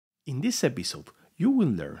In this episode, you will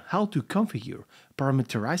learn how to configure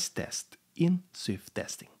parameterized tests in Swift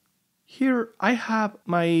testing. Here I have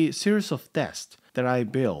my series of tests that I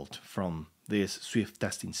built from this Swift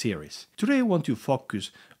testing series. Today I want to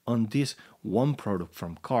focus on this one product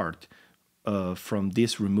from cart from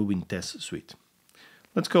this removing test suite.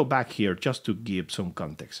 Let's go back here just to give some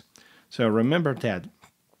context. So remember that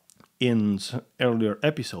in earlier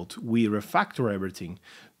episodes we refactor everything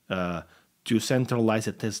to centralize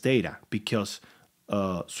the test data because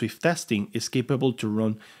Swift testing is capable to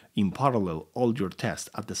run in parallel all your tests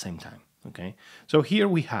at the same time. Okay, so here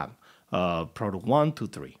we have product 1, 2,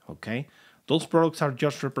 3. Okay, those products are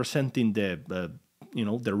just representing the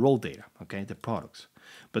the raw data. Okay, the products.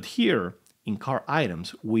 But here in cart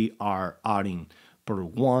items we are adding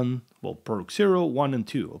product 1, product 0, 1, and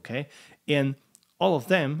 2. Okay, and all of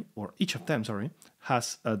them, or each of them, sorry,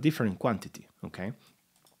 has a different quantity. Okay.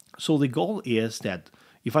 So the goal is that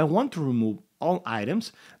if I want to remove all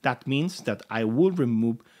items, that means that I will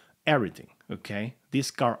remove everything, okay?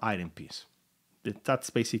 This cart item piece. That's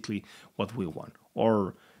basically what we want.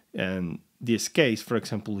 Or in this case, for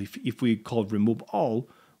example, if we call remove all,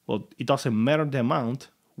 well, it doesn't matter the amount.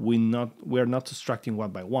 We're not subtracting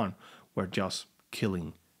one by one. We're just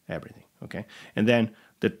killing everything, okay? And then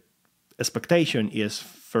the expectation is,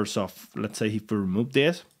 first off, let's say if we remove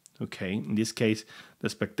this, okay, in this case, the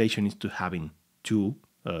expectation is to having 2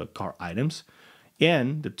 cart items,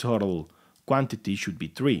 and the total quantity should be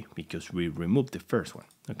 3 because we removed the first one,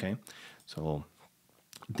 okay? So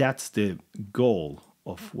that's the goal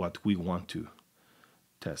of what we want to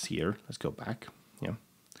test here. Let's go back, yeah.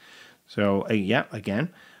 So again,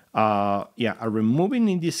 I'm removing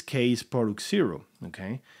in this case product 0,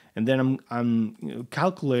 okay? And then I'm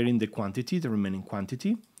calculating the quantity, the remaining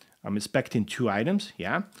quantity. I'm expecting 2 items,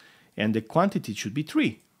 yeah? And the quantity should be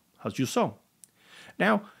 3, as you saw.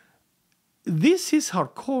 Now, this is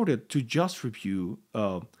hard-coded to just review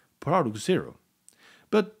product 0.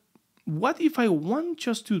 But what if I want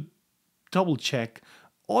just to double-check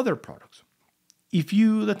other products? If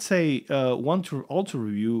you, let's say, want to also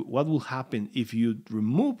review what will happen if you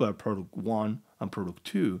remove a product 1 and product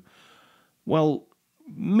 2, well,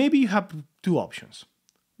 maybe you have 2 options.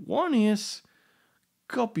 One is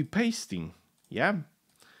copy-pasting, yeah?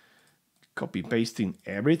 Copy-pasting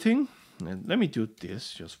everything. And let me do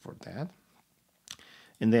this just for that.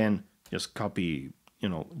 And then just copy,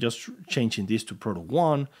 just changing this to product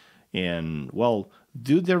 1 and, well,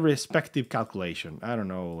 do the respective calculation. I don't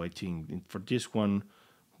know, I think for this one,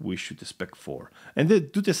 we should expect 4. And then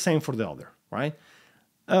do the same for the other, right?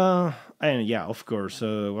 And yeah, of course,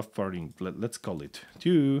 let's call it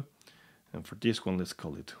 2. And for this one, let's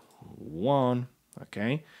call it 1,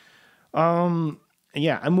 okay?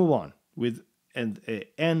 Yeah, I move on with an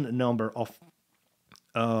n number of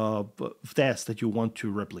tests that you want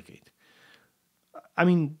to replicate. I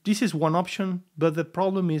mean, this is one option, but the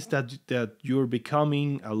problem is that you're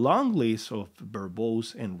becoming a long list of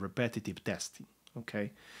verbose and repetitive testing,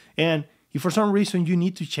 okay? And if for some reason you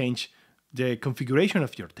need to change the configuration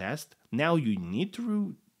of your test, now you need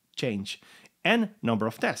to change n number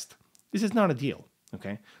of tests. This is not a deal,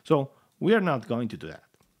 okay? So we are not going to do that.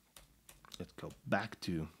 Let's go back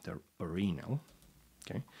to the arena,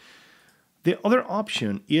 okay? The other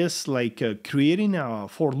option is like creating a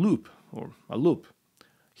for loop or a loop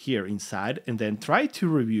here inside and then try to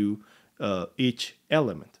review each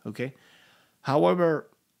element, okay? However,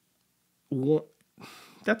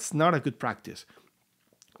 that's not a good practice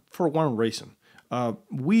for one reason.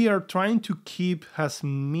 We are trying to keep as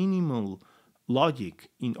minimal logic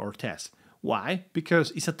in our test. Why? Because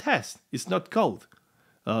it's a test, it's not code.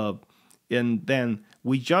 And then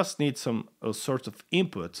we just need some sort of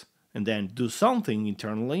input and then do something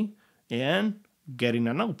internally and getting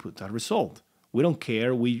an output, a result. We don't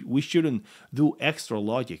care. We shouldn't do extra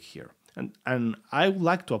logic here. And I would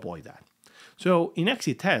like to avoid that. So in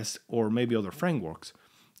exit tests or maybe other frameworks,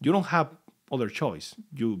 you don't have other choice.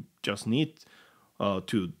 You just need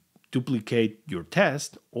to duplicate your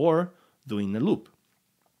test or doing a loop.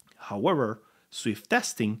 However, Swift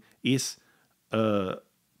testing is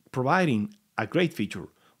providing a great feature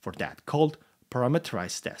for that called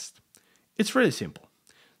Parameterized Tests. It's really simple.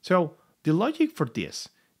 So the logic for this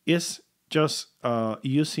is just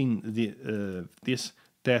using this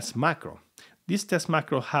test macro. This test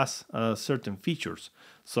macro has certain features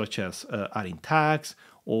such as adding tags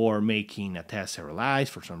or making a test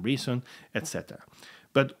serialized for some reason, etc.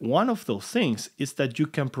 But one of those things is that you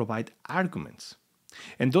can provide arguments.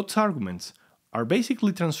 And those arguments are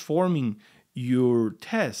basically transforming your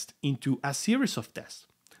test into a series of tests.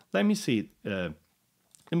 Let me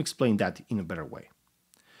explain that in a better way.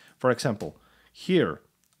 For example, here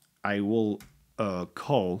I will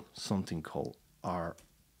call something called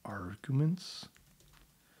arguments.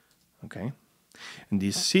 Okay, and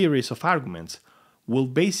this series of arguments will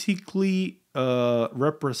basically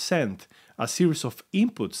represent a series of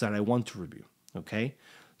inputs that I want to review. Okay,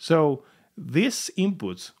 so these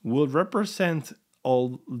inputs will represent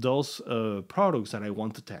all those products that I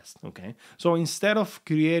want to test. Okay, so instead of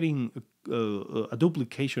creating a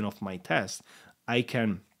duplication of my test, I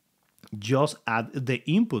can just add the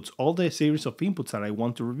inputs, all the series of inputs that I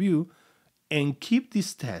want to review, and keep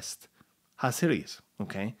this test as it is.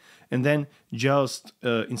 Okay, and then just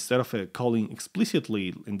instead of calling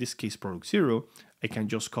explicitly, in this case product 0, I can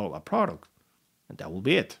just call a product, and that will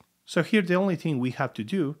be it. So here the only thing we have to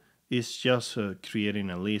do is just creating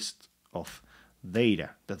a list of data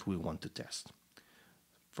that we want to test.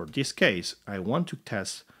 For this case, I want to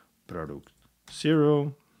test product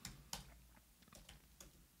 0,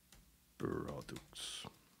 products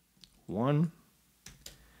 1,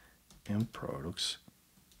 and products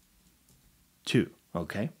 2.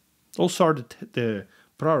 Okay, those are the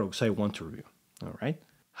products I want to review. All right.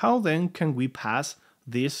 How then can we pass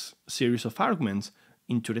this series of arguments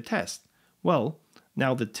into the test? Well,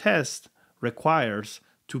 now the test requires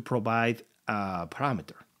to provide a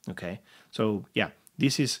parameter. Okay, so yeah,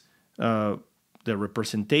 this is the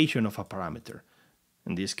representation of a parameter.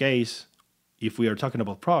 In this case, if we are talking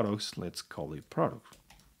about products, let's call it product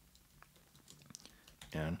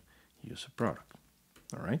and use a product.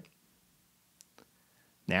 All right.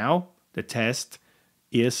 Now the test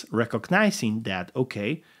is recognizing that,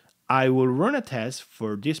 okay, I will run a test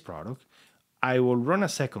for this product. I will run a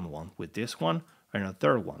second one with this one and a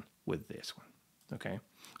third one with this one. Okay,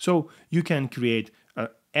 so you can create an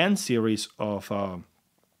n series of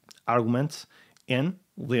arguments, and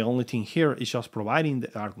the only thing here is just providing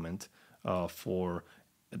the argument for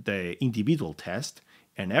the individual test,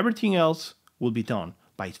 and everything else will be done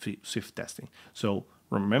by Swift testing. So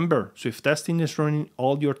remember, Swift testing is running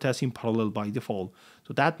all your tests in parallel by default.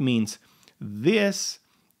 So that means this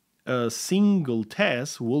single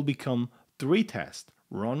test will become 3 tests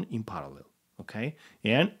run in parallel. Okay,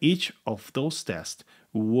 and each of those tests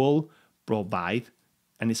will provide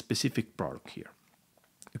a specific product here.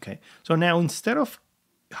 Okay, so now instead of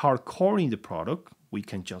hardcoding the product, we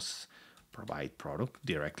can just provide product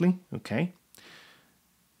directly. Okay,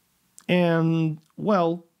 and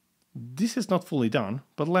well, this is not fully done,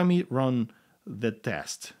 but let me run the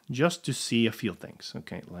test just to see a few things.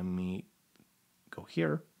 Okay, let me go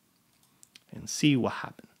here and see what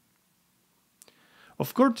happened.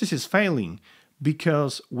 Of course, this is failing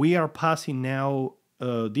because we are passing now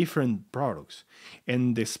different products,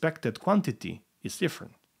 and the expected quantity is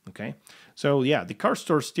different. Okay, so yeah, the car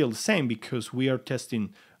store is still the same because we are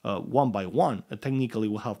testing one by one. Technically,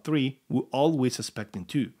 we'll have 3. We're always expecting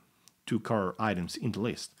two car items in the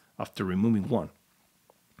list after removing 1.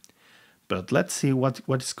 But let's see what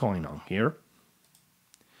is going on here.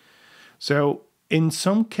 So in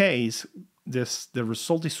some case, the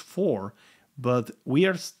result is 4, but we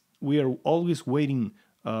are always waiting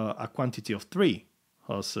a quantity of 3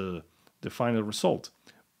 as the final result.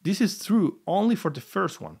 This is true only for the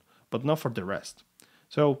first one, but not for the rest.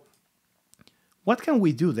 So what can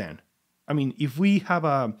we do then? I mean, if we have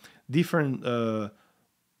a different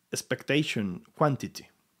expectation quantity,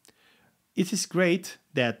 it is great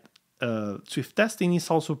that Swift testing is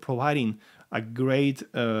also providing a great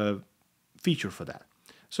feature for that.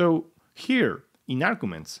 So here in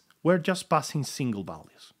arguments, we're just passing single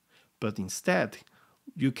values, but instead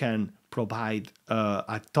you can provide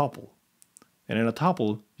a tuple. And in a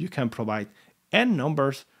tuple, you can provide n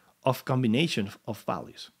numbers of combinations of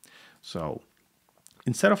values. So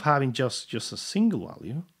instead of having just a single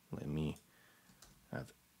value, let me add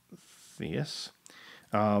this.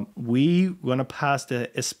 We're gonna pass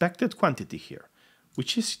the expected quantity here,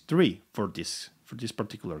 which is 3 for this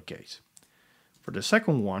particular case. For the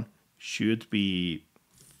second one, should be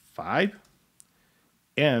 5,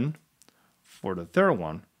 and for the third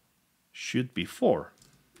one, should be 4.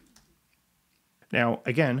 Now,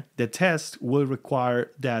 again, the test will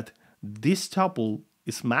require that this tuple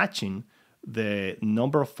is matching the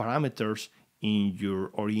number of parameters in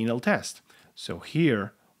your original test. So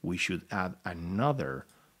here, we should add another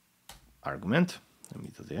argument. Let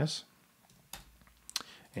me do this.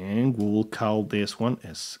 And we'll call this one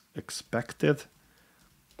as expected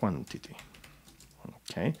quantity.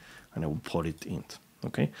 Okay, and I will put it in.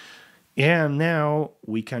 Okay, and now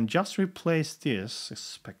we can just replace this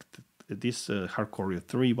hardcore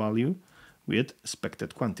 3 value with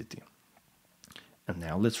expected quantity. And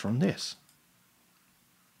now let's run this.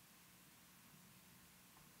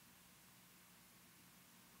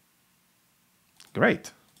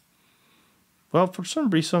 Great. Well, for some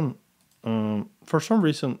reason,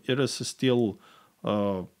 it is still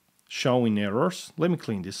showing errors. Let me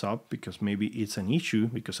clean this up because maybe it's an issue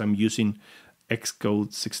because I'm using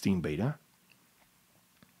Xcode 16 beta.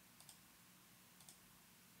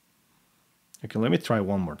 Okay, let me try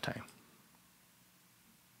one more time.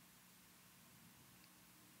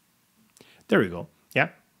 There we go. Yeah,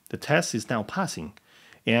 the test is now passing.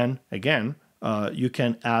 And again, you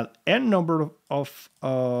can add n number of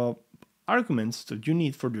arguments that you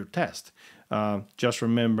need for your test. Just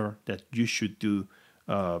remember that you should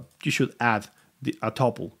add a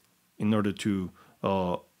tuple in order to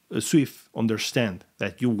Swift understand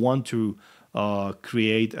that you want to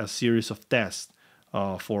create a series of tests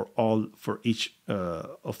for each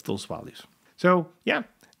of those values. So yeah,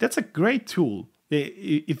 that's a great tool.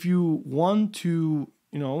 If you want to,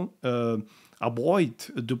 avoid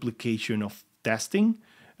a duplication of testing,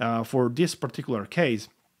 for this particular case,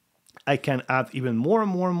 I can add even more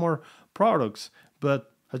and more and more products.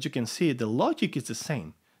 But as you can see, the logic is the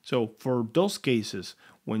same. So for those cases,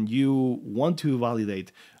 when you want to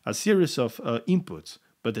validate a series of inputs,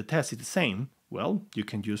 but the test is the same, well, you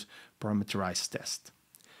can use parameterized test.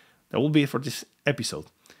 That will be it for this episode.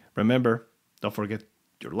 Remember, don't forget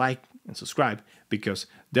your like and subscribe because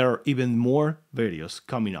there are even more videos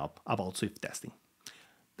coming up about Swift testing.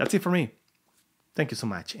 That's it for me. Thank you so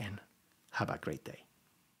much and have a great day.